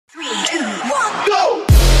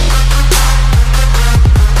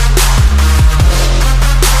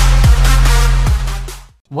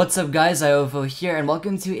What's up guys, Ziovo here and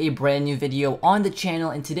welcome to a brand new video on the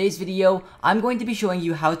channel. In today's video, I'm going to be showing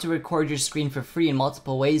you how to record your screen for free in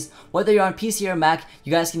multiple ways. Whether you're on PC or Mac,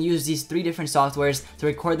 you guys can use these three different softwares to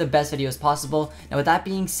record the best videos possible. Now with that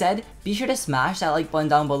being said, be sure to smash that like button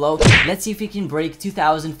down below. Let's see if we can break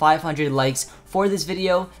 2,500 likes for this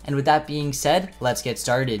video, and with that being said, let's get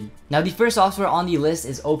started. Now the first software on the list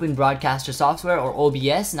is Open Broadcaster Software, or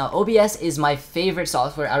OBS. Now OBS is my favorite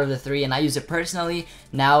software out of the three and I use it personally.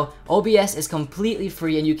 Now OBS is completely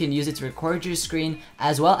free and you can use it to record your screen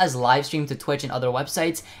as well as live stream to Twitch and other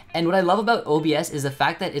websites. And what I love about OBS is the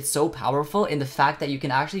fact that it's so powerful in the fact that you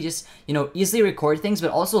can actually just, easily record things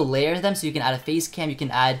but also layer them. So you can add a face cam, you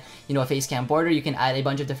can add, a face cam border, you can add a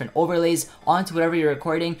bunch of different overlays onto whatever you're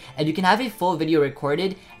recording, and you can have a full video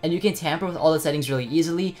recorded and you can tamper with all the settings really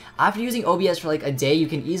easily. After using OBS for like a day, you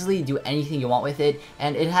can easily do anything you want with it,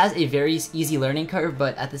 and it has a very easy learning curve,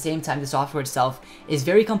 but at the same time the software itself is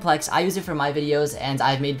very complex. I use it for my videos and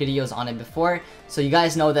I've made videos on it before, so you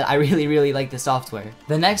guys know that I really like the software.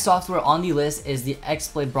 The next software on the list is the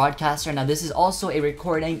xSplit Broadcaster. Now this is also a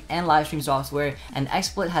recording and live stream software, and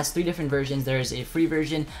xSplit has three different versions. There's a free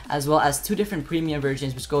version as well as two different premium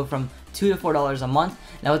versions which go from $2 to $4 a month.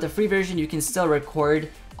 Now with the free version you can still record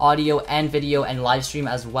audio and video and live stream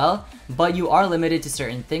as well, but you are limited to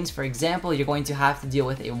certain things. For example, you're going to have to deal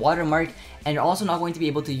with a watermark, and you're also not going to be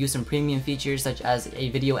able to use some premium features such as a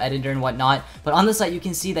video editor and whatnot. But on the site you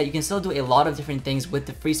can see that you can still do a lot of different things with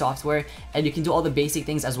the free software, and you can do all the basic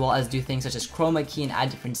things as well as do things such as chroma key and add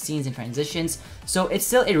different scenes and transitions. So it's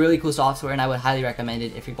still a really cool software and I would highly recommend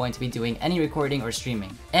it if you're going to be doing any recording or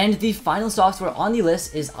streaming. And the final software on the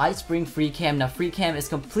list is iSpring FreeCam. Now FreeCam is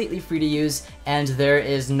completely free to use and there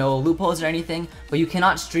is no loopholes or anything, but you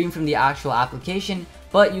cannot stream from the actual application,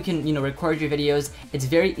 but you can, record your videos. It's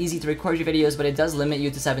very easy to record your videos, but it does limit you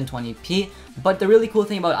to 720p. But the really cool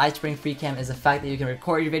thing about iSpring FreeCam is the fact that you can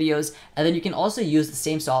record your videos, and then you can also use the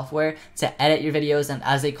same software to edit your videos and,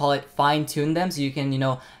 as they call it, fine-tune them. So you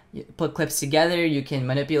can, put clips together, you can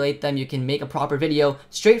manipulate them, you can make a proper video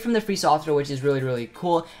straight from the free software, which is really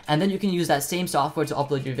cool. And then you can use that same software to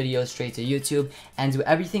upload your videos straight to YouTube and do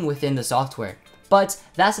everything within the software. But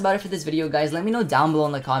that's about it for this video, guys. Let me know down below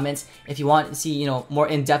in the comments if you want to see, more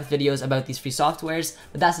in-depth videos about these free softwares.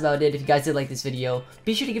 But that's about it. If you guys did like this video,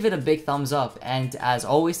 be sure to give it a big thumbs up. And as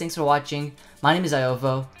always, thanks for watching. My name is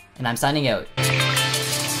Ziovo, and I'm signing out.